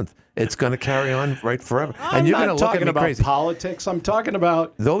October 7th. It's going to carry on right forever. I'm you're not going to look at talking me about crazy. politics. I'm talking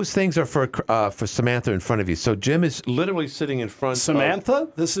about... Those things are for Samantha in front of you. So Jim is literally sitting in front Samantha?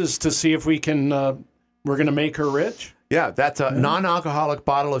 This is to see if we can... we're going to make her rich? Yeah, that's a non-alcoholic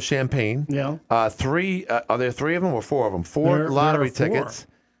bottle of champagne. Yeah. 3, are there 3 of them or 4 of them? 4 lottery tickets.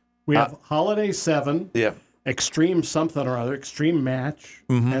 We have Holiday 7. Yeah. Extreme something or other, Extreme Match,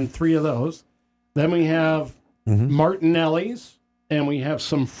 and 3 of those. Then we have Martinelli's, and we have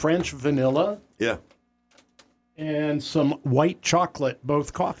some French vanilla. Yeah. And some white chocolate,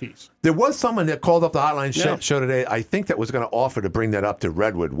 both coffees. There was someone that called up the hotline show today, I think that was going to offer to bring that up to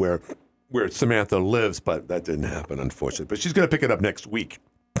Redwood, where Samantha lives, but that didn't happen, unfortunately. But she's going to pick it up next week.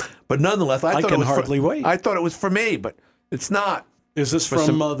 But nonetheless, I thought can it was hardly wait. I thought it was for me, but it's not. Is this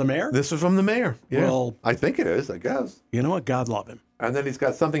from the mayor? This is from the mayor. Yeah. Well, I think it is, I guess. You know what? God love him. And then he's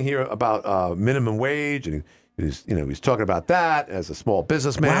got something here about minimum wage, and he's talking about that as a small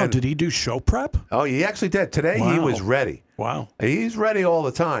businessman. Wow, did he do show prep? Oh, he actually did. Today he was ready. Wow. He's ready all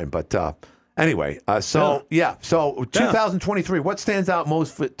the time, but... Anyway, so 2023, what stands out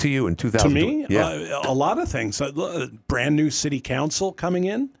most to you in 2023? To me, a lot of things. Brand new city council coming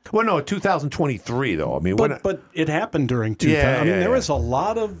in. Well, no, 2023 though. I mean, but it happened during 2000. There was a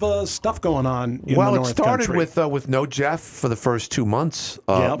lot of stuff going on in the North started Country. with no Jeff for the first 2 months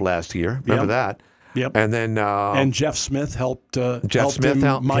last year. Remember that? Yep. And then and Jeff Smith helped. Helped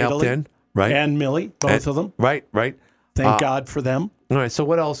in, right? And Millie, both of them. Right. Thank God for them. All right, so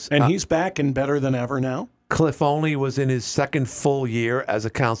what else? And he's back and better than ever now. Cliff Only was in his second full year as a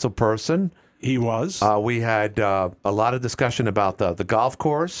council person. He was. We had a lot of discussion about the golf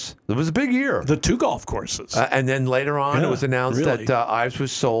course. It was a big year. The 2 golf courses. And then later on, it was announced that Ives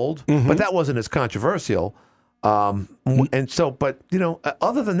was sold, but that wasn't as controversial. And so, but,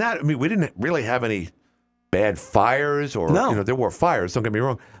 other than that, I mean, we didn't really have any bad fires or, there were fires, don't get me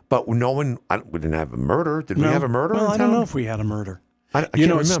wrong. But we didn't have a murder. Did we have a murder in town? I don't know if we had a murder. I can't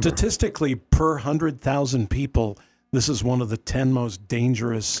remember. Statistically, per 100,000 people, this is one of the 10 most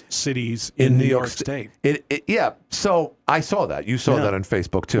dangerous cities in New York State. So I saw that. You saw that on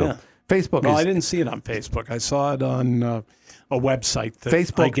Facebook, too. Yeah. Facebook I didn't see it on Facebook. I saw it on a website that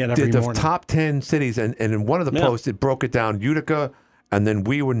Facebook I get every did morning. The top 10 cities, and in one of the posts, it broke it down. Utica, and then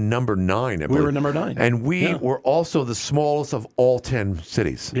we were number 9. We were number 9. And we were also the smallest of all 10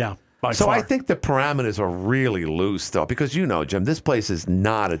 cities. Yeah. So I think the parameters are really loose, though, because Jim, this place is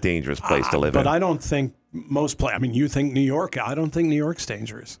not a dangerous place to live in. But I don't think most places. I mean, you think New York. I don't think New York's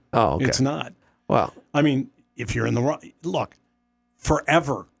dangerous. Oh, okay. It's not. Well, I mean, if you're in the look,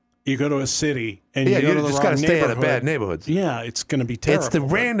 forever you go to a city and Yeah, you go you to the just wrong got to stay out of neighborhood, bad neighborhoods. Yeah, it's going to be terrible. It's the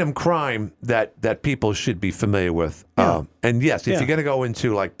random crime that people should be familiar with. Yeah. And yes, if Yeah. you're going to go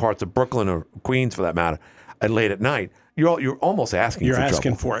into like parts of Brooklyn or Queens, for that matter, at late at night, you're almost asking. You're for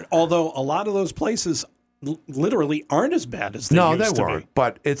asking trouble. for it. Although a lot of those places literally aren't as bad as they No, used they to weren't. be.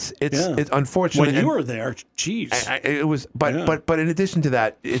 But it's Yeah. unfortunate. When you were there, geez. It was, but in addition to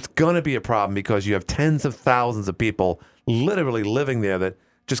that, it's going to be a problem because you have tens of thousands of people literally living there that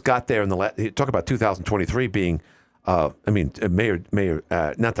just got there in the talk about 2023 being. Mayor.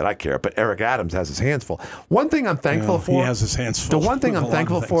 Not that I care, but Eric Adams has his hands full. One thing I'm thankful for. He has his hands full. The one thing with I'm a lot of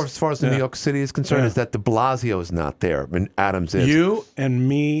thankful for, things. as far as New York City is concerned, is that De Blasio is not there, and Adams is. You and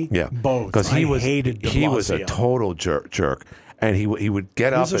me, both. Because he hated De he was a Blasio. total jerk, and he would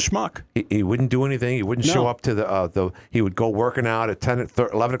get He up. was a schmuck. He wouldn't do anything. He wouldn't show up to the. He would go working out at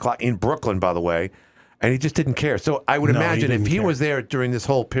 11 o'clock in Brooklyn, by the way, and he just didn't care. So I would No, he imagine if didn't he care. was there during this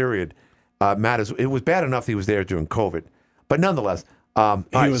whole period, it was bad enough he was there during COVID, but nonetheless.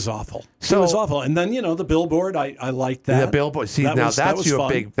 He was awful. He was awful. And then, the billboard, I liked that. The billboard. See, That now was- that that's was your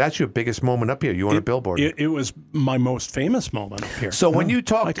fun. that's your biggest moment up here. You on a billboard. It was my most famous moment up here. So when Yeah, you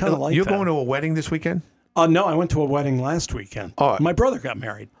talk, I kind of like you're that. going to a wedding this weekend? No, I went to a wedding last weekend. All right. My brother got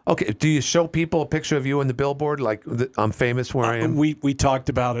married. Okay. Do you show people a picture of you on the billboard, like I'm famous where I am? We talked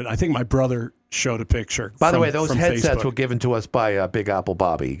about it. I think my brother showed a picture. By the from- way, those from headsets Facebook. were given to us by Big Apple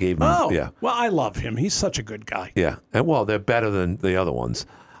Bobby. He gave them. Oh, Yeah. well, I love him. He's such a good guy. Yeah. And well, they're better than the other ones.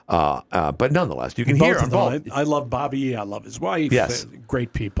 But nonetheless, you can Both hear of them them. both. I love Bobby. I love his wife. Yes.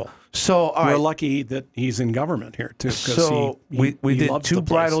 Great people. So, all We're right. lucky that he's in government here, too. 'Cause So we he did loves 2 the place.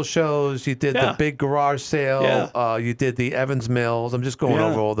 bridal shows. You did Yeah. the big garage sale. Yeah. You did the Evans Mills. I'm just going Yeah.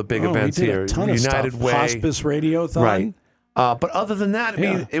 over all the big Oh, we events did a here. ton of United stuff. Way. Hospice Radiothon. Right. But other than that, I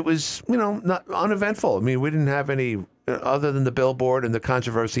mean, Yeah. it was, not uneventful. I mean, we didn't have any other than the billboard and the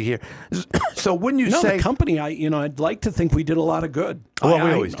controversy here. So wouldn't you say the company, I'd like to think we did a lot of good. Well,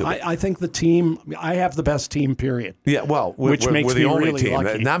 we always do. I think the team, I have the best team, period. Yeah, well, Which makes we're the me only really team.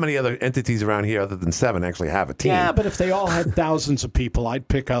 lucky. Not many other entities around here other than 7 actually have a team. Yeah, but if they all had thousands of people, I'd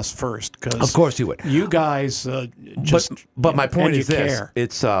pick us first. Of course you would. You guys just. But my point and is you this: care.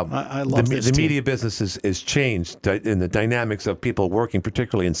 it's I love the this team. media business is changed in the dynamics of people working,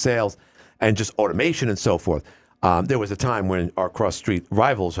 particularly in sales and just automation and so forth. There was a time when our cross-street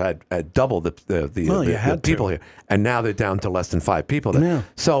rivals had double the people here, and now they're down to less than 5 people. There. Yeah.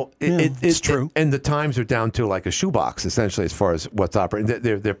 So it's true. and the times are down to like a shoebox, essentially, as far as what's operating.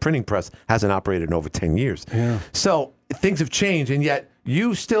 Their printing press hasn't operated in over 10 years. Yeah. So things have changed, and yet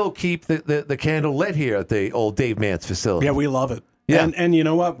you still keep the candle lit here at the old Dave Mance facility. Yeah, we love it. Yeah. And you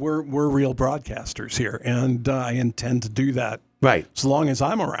know what? We're real broddcasters here, and I intend to do that. Right. As long as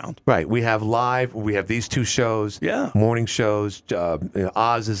I'm around. Right. We have these 2 shows. Yeah. Morning shows.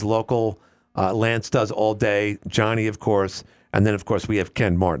 Oz is local. Lance does all day. Johnny, of course. And then, of course, we have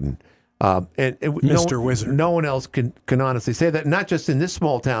Ken Martin. Mr. Wizard. No one else can honestly say that, not just in this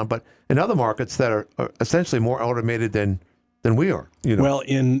small town, but in other markets that are essentially more automated than we are. Well,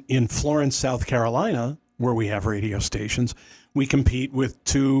 in Florence, South Carolina, where we have radio stations, we compete with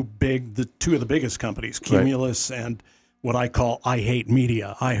two of the biggest companies, Cumulus and what I call I Hate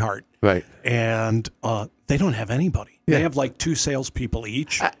Media, iHeart. Right. And they don't have anybody. Yeah. They have like 2 salespeople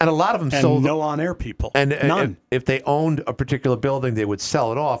each. And a lot of them and sold no on-air people. And none. if they owned a particular building, they would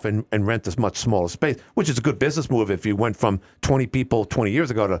sell it off and rent this much smaller space, which is a good business move if you went from 20 people 20 years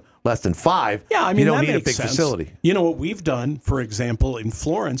ago to less than 5. Yeah, I mean, you don't that need a makes big sense. facility. You know what we've done, for example, in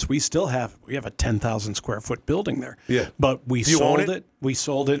Florence, we have a 10,000 square foot building there. Yeah. But we You sold own it? We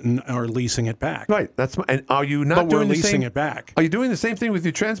sold it and are leasing it back. Right. And are you not But doing we're the leasing same? it back. Are you doing the same thing with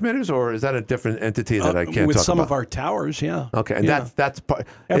your transmitters, or is that a different entity that I can't with talk some about? of our towers, yeah. Okay, and Yeah. that's part.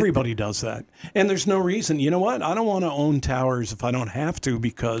 Everybody does that. And there's no reason. You know what? I don't want to own towers if I don't have to,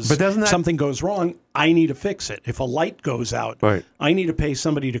 because But doesn't that- something goes wrong, I need to fix it. If a light goes out, Right. I need to pay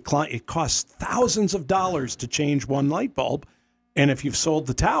somebody to it costs thousands of dollars to change one light bulb. And if you've sold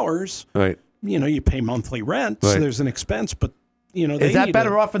the towers, Right. you pay monthly rent, so Right. there's an expense, but they Is that need better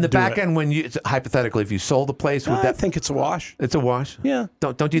to off in the do back it. end when you hypothetically if you sold the place? Would I that think it's a wash. It's a wash. Yeah.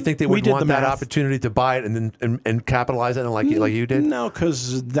 Don't you think they We would did want the that math. opportunity to buy it and then and capitalize on it like you did? No,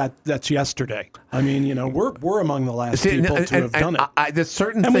 because that's yesterday. I mean, we're among the last See, people and- to have done it. there's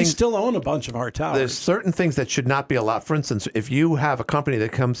certain And we things. still own a bunch of our towers. There's certain things that should not be allowed. For instance, if you have a company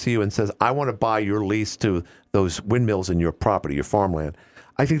that comes to you and says, "I want to buy your lease to those windmills in your property, your farmland,"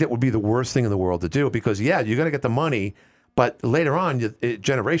 I think that would be the worst thing in the world to do because you're going to get the money, but later on,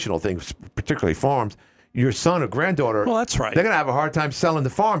 generational things, particularly farms, your son or granddaughter, well, that's right. They're going to have a hard time selling the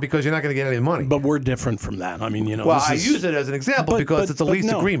farm because you're not going to get any money. But we're different from that. I mean, you know. Well, I use it as an example because it's a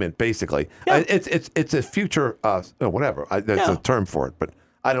lease agreement, basically. Yeah. It's a future, whatever. There's a term for it, but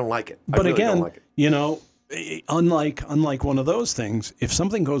I don't like it. But I really again, don't like it. you know, unlike one of those things, if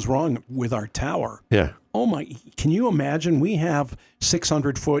something goes wrong with our tower, oh my, can you imagine? We have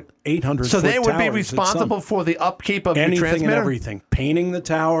 600-foot, 800-foot So they would be towers responsible for the upkeep of your anything transmitter? and everything, painting the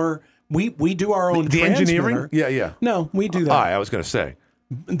tower. We do our own the engineering. transmitter. Yeah. No, we do that. I was going to say.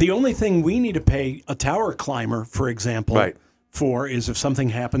 The only thing we need to pay a tower climber, for example, for is if something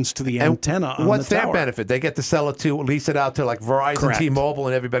happens to the antenna on what's the tower. their benefit? They get to sell it to, lease it out to like Verizon, Correct. T-Mobile,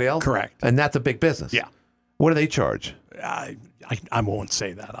 and everybody else? Correct. And that's a big business. Yeah. What do they charge? I won't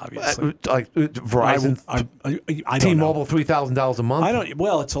say that, obviously. Verizon, I don't T-Mobile, know. $3,000 a month? I don't.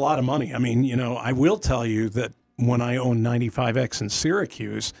 Well, it's a lot of money. I mean, you know, I will tell you that when I owned 95X in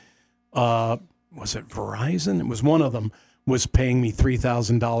Syracuse, was it Verizon? It was one of them, was paying me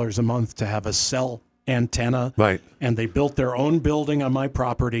 $3,000 a month to have a cell antenna. Right. And they built their own building on my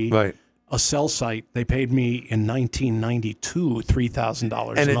property. Right. A cell site. They paid me in 1992 $3,000 a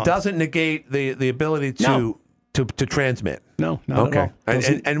month. And it doesn't negate the ability to transmit. No, not at all.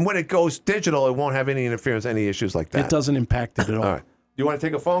 And when it goes digital, it won't have any interference, any issues like that. It doesn't impact it at all. All right. You want to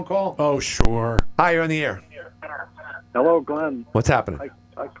take a phone call? Oh, sure. Hi, you're on the air. Hello, Glenn. What's happening?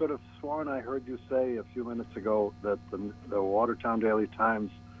 I could have sworn I heard you say a few minutes ago that the Watertown Daily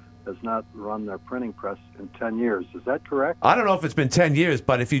Times has not run their printing press in 10 years. Is that correct? I don't know if it's been 10 years,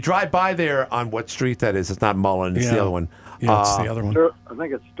 but if you drive by there on what street that is, it's not Mullen, it's the other one. Yeah, it's the other one. I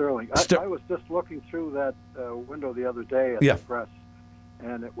think it's Sterling. I was just looking through that window the other day at the press,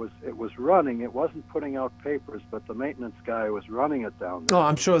 and it was running. It wasn't putting out papers, but the maintenance guy was running it down there. Oh,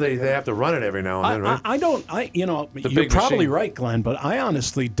 I'm sure they have to run it every now and then, right? You're probably right, Glenn, but I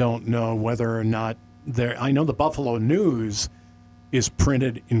honestly don't know whether or not I know the Buffalo News is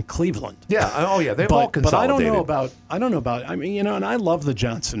printed in Cleveland. Yeah. Oh, yeah. They've all consolidated. But I don't know about. I mean, you know, and I love the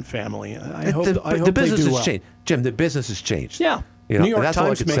Johnson family. I hope the business they do has well. changed, Jim. The business has changed. Yeah. You know, New York that's all I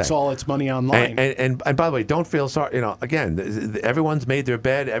Times could makes say. all its money online. And by the way, don't feel sorry. You know, again, everyone's made their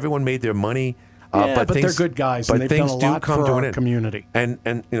bed. Everyone made their money. But they're good guys, and they've done a lot for our community. And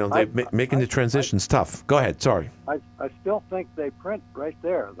you know, making the transition's tough. Go ahead. Sorry. I still think they print right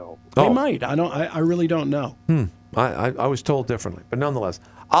there, though. They might. I really don't know. I was told differently, but nonetheless,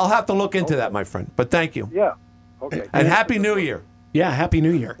 I'll have to look into that, my friend. But thank you. Yeah. Okay. And Happy New Year. Yeah, Happy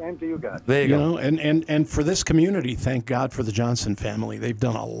New Year. Same to you guys. There you go. Know, and for this community, thank God for the Johnson family. They've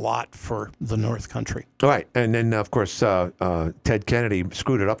done a lot for the North Country. All right, and then of course Ted Kennedy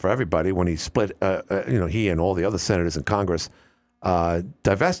screwed it up for everybody when he split. He and all the other senators in Congress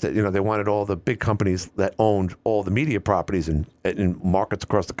divested. You know, they wanted all the big companies that owned all the media properties in markets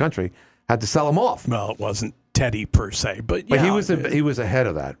across the country had to sell them off. Well, it wasn't Teddy per se, but he was ahead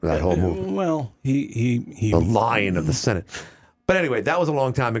of that whole movement. Well, he the lion of the Senate. But anyway, that was a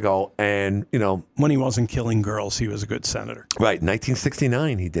long time ago, and you know, when he wasn't killing girls, he was a good senator. Right,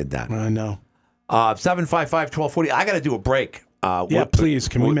 1969, he did that. I know. 755-1240. I got to do a break. Please,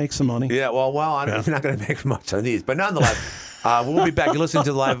 can we make some money? Yeah, well, I'm not going to make much on these, but nonetheless, we'll be back. You're listening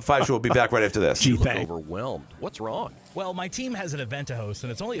to the Live at 5 show. We'll be back right after this. You look overwhelmed. What's wrong? Well, my team has an event to host,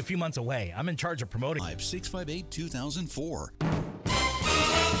 and it's only a few months away. I'm in charge of promoting. 658-2004.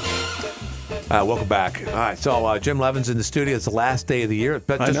 Welcome back. All right, so Jim Levin's in the studio. It's the last day of the year.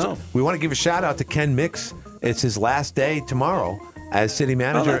 But I know. We want to give a shout out to Ken Mix. It's his last day tomorrow as city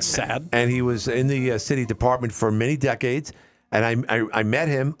manager. Oh, that's sad. And he was in the city department for many decades. And I met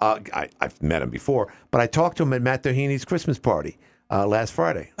him. I've met him before, but I talked to him at Matt Doheny Christmas party last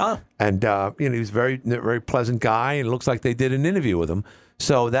Friday. And he was a very, very pleasant guy. And it looks like they did an interview with him.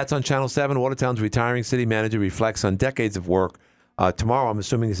 So that's on Channel 7. Watertown's retiring city manager reflects on decades of work. Tomorrow, I'm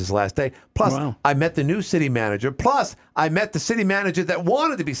assuming, is his last day. Plus, I met the new city manager. Plus, I met the city manager that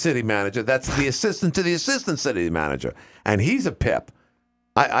wanted to be city manager. That's the assistant to the assistant city manager. And he's a pip.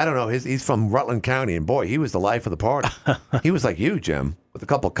 I don't know. He's from Rutland County, and boy, he was the life of the party. He was like you, Jim, with a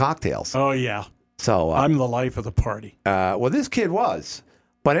couple of cocktails. Oh, yeah. So I'm the life of the party. Well, this kid was.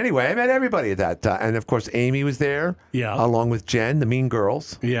 But anyway, I met everybody at that time. And, of course, Amy was there. Yeah. Along with Jen, the Mean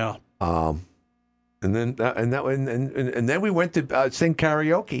Girls. Yeah. And then we went to sing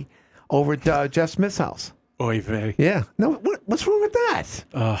karaoke over at Jeff Smith's house. Oy vey. Yeah. No, what's wrong with that?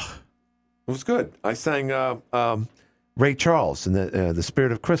 It was good. I sang Ray Charles in the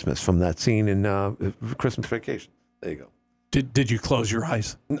Spirit of Christmas from that scene in Christmas Vacation. There you go. Did you close your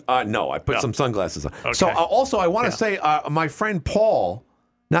eyes? No, I put some sunglasses on. Okay. So also I want to say my friend Paul,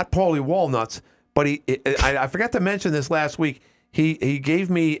 not Paulie Walnuts, but I forgot to mention this last week. He gave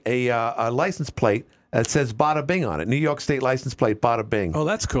me a license plate that says Bada Bing on it. New York State license plate, Bada Bing. Oh,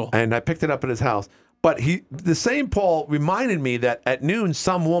 that's cool. And I picked it up at his house. But the same Paul reminded me that at noon,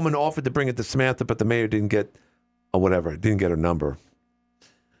 some woman offered to bring it to Samantha, but the mayor didn't get her number.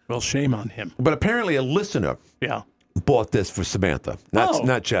 Well, shame on him. But apparently a listener bought this for Samantha,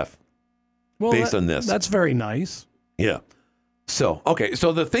 not Jeff, based on this. That's very nice. Yeah. So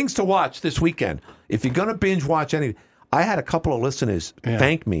the things to watch this weekend, if you're going to binge watch any, I had a couple of listeners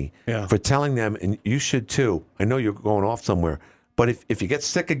thank me for telling them, and you should too. I know you're going off somewhere, but if you get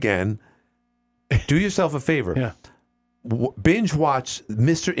sick again, do yourself a favor. Yeah. Binge watch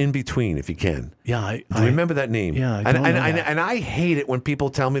Mr. In Between if you can. Yeah, I remember that name. Yeah, I and don't know that. and I hate it when people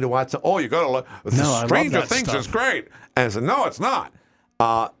tell me to watch. Oh, you got to look. Stranger Things is great. And I said, no, it's not.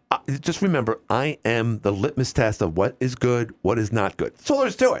 Just remember, I am the litmus test of what is good, what is not good. That's all there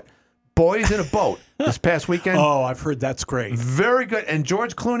is to it. Boys in a Boat this past weekend. Oh, I've heard that's great. Very good. And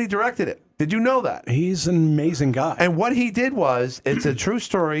George Clooney directed it. Did you know that? He's an amazing guy. And what he did was, it's a true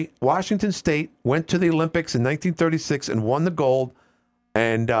story. Washington State went to the Olympics in 1936 and won the gold.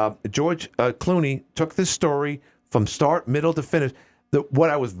 And George Clooney took this story from start, middle to finish. What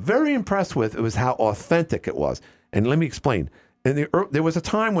I was very impressed with was how authentic it was. And let me explain. There was a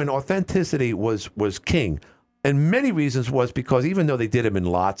time when authenticity was king. And many reasons was because even though they did them in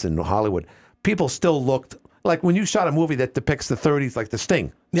lots in Hollywood, people still looked like when you shot a movie that depicts the 30s, like The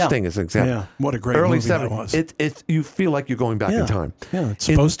Sting. Yeah. Sting is an example. Yeah, what a great Early movie 70s. that was. You feel like you're going back in time. Yeah, it's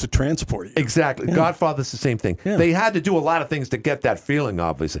supposed to transport you. Exactly. Yeah. Godfather's the same thing. Yeah. They had to do a lot of things to get that feeling,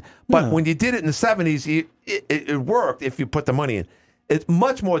 obviously. But when you did it in the 70s, it worked if you put the money in. It's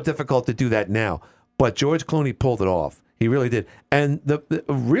much more difficult to do that now. But George Clooney pulled it off. He really did. And the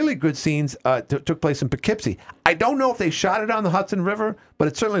really good scenes took place in Poughkeepsie. I don't know if they shot it on the Hudson River, but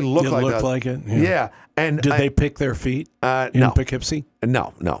it certainly looked like that. It looked like it. Yeah. And did they pick their feet in Poughkeepsie?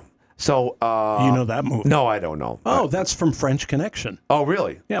 No. So you know that movie? No, I don't know. Oh, that's from French Connection. Oh,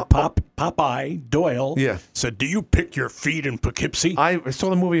 really? Yeah. Popeye Doyle. Yeah. Said, "Do you pick your feet in Poughkeepsie?" I saw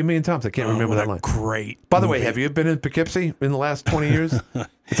the movie a million times. I can't remember that line. Great. By the way, movie. have you been in Poughkeepsie in the last 20 years?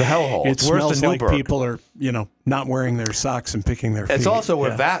 It's a hellhole. It It's worse smells than like Newburgh. people are, not wearing their socks and picking their feet. It's also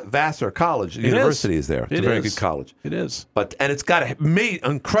where Vassar College University is there. It's a very good college. It is. And it's got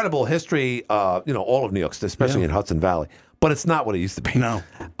incredible history. All of New York, especially in Hudson Valley. But it's not what it used to be. No.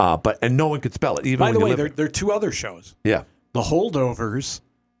 And no one could spell it. Even By the when way, you there live are two other shows. Yeah. The Holdovers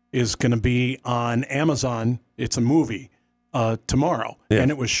is going to be on Amazon. It's a movie tomorrow, and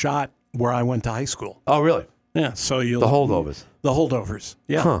it was shot where I went to high school. Oh, really? Yeah. So The Holdovers. The Holdovers.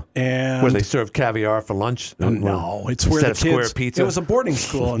 Yeah. Huh. And where they serve caviar for lunch? No, it's where instead the of kids. square pizza. It was a boarding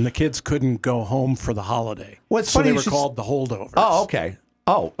school, and the kids couldn't go home for the holiday. Well, it's so funny they you were should called the Holdovers. Oh, okay.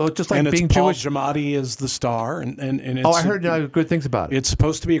 Oh, just like and being it's Paul Jewish. Giamatti is the star, and it's, I heard good things about it. It's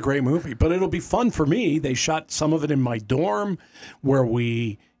supposed to be a great movie, but it'll be fun for me. They shot some of it in my dorm,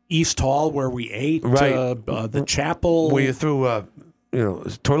 East Hall, where we ate, Right. The chapel. Where you threw,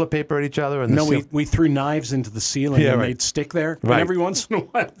 toilet paper at each other? And No, we threw knives into the ceiling and they'd stick there. Right. And every once in a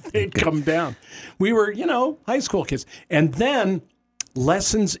while, they'd come down. We were, high school kids. And then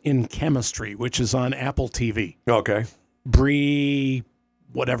Lessons in Chemistry, which is on Apple TV. Okay. Brie,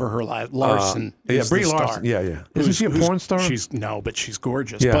 whatever her Larson is Brie the star. Larson. Yeah. Isn't she a porn star? But she's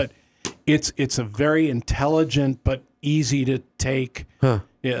gorgeous. Yeah. But it's a very intelligent but easy to take,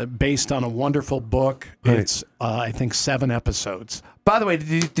 based on a wonderful book. Right. It's, I think, 7 episodes. By the way,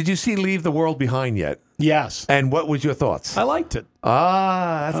 did you see Leave the World Behind yet? Yes. And what was your thoughts? I liked it.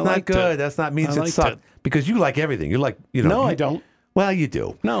 That's I not liked good. it. That's not means I it liked sucked. it. Because you like everything. You like, No, I don't. Well, you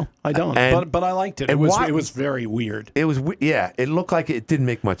do. No, I don't. But I liked it. It was very weird. It was it looked like it didn't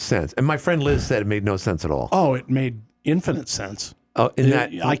make much sense. And my friend Liz said it made no sense at all. Oh, it made infinite sense. Oh,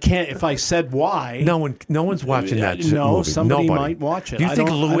 I can't. If I said why, no one's watching that. No, movie. somebody Nobody. might watch it. Do you think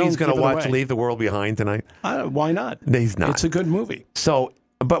I Louis don't is going to give it watch away. Leave the World Behind tonight? Why not? No, he's not. It's a good movie. So,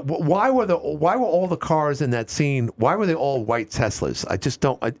 but why were all the cars in that scene? Why were they all white Teslas? I just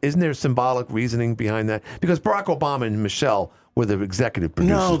don't. Isn't there symbolic reasoning behind that? Because Barack Obama and Michelle were the executive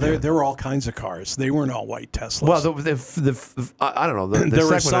producers. No, there were all kinds of cars. They weren't all white Teslas. Well, I don't know. There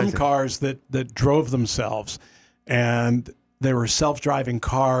were some cars that drove themselves, and they were self-driving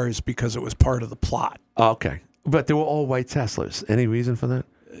cars because it was part of the plot. Okay, but they were all white Teslas. Any reason for that?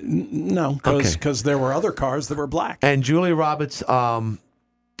 No, because there were other cars that were black. And Julia Roberts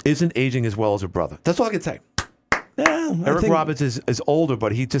isn't aging as well as her brother. That's all I can say. Yeah, Eric Roberts is older,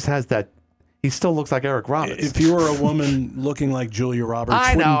 but he just has that. He still looks like Eric Roberts. If you were a woman looking like Julia Roberts,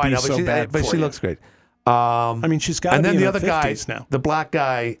 I know, but she looks great. She's got. And then the in other her guy, 50s now. the black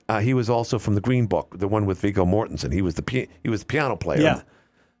guy, he was also from the Green Book, the one with Viggo Mortensen. He was the piano player. Yeah.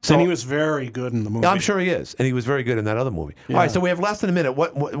 So and he was very good in the movie. I'm sure he is, and he was very good in that other movie. Yeah. All right, so we have less than a minute.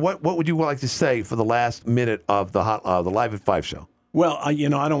 What would you like to say for the last minute of the Live at 5 show? Well, I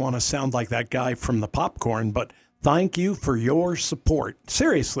don't want to sound like that guy from the popcorn, but thank you for your support.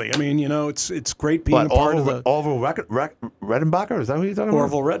 Seriously, I mean, it's great being a part of the Orville Redenbacher. Is that who you're talking about?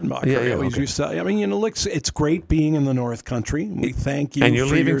 Orville Redenbacher. Yeah. As you say. I mean, it's great being in the North Country. We thank you. And you're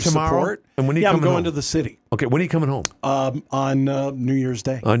for leaving your tomorrow? support. And when are you I'm coming going home? to the city. Okay, when are you coming home? On New Year's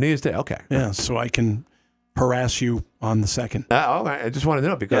Day. On New Year's Day. Okay. Yeah, so I can harass you on the 2nd. All right. I just wanted to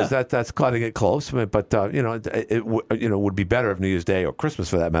know because that's cutting it close. But it would be better if New Year's Day or Christmas,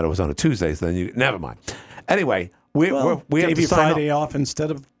 for that matter, was on a Tuesday. So then you never mind. Anyway, we have gave to you sign Friday off instead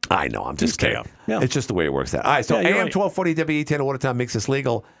of. I know. I'm just kidding. Yeah. It's just the way it works out. All right. So Yeah, you're AM right. 1240 WE10 Watertown makes this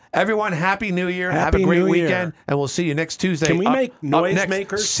legal. Everyone, Happy New Year. Have a Happy great New Year. weekend. And we'll see you next Tuesday. Can we make noise next,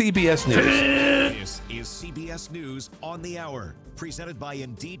 makers? CBS News. This is CBS News on the Hour, presented by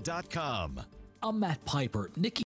Indeed.com. I'm Matt Piper. Nikki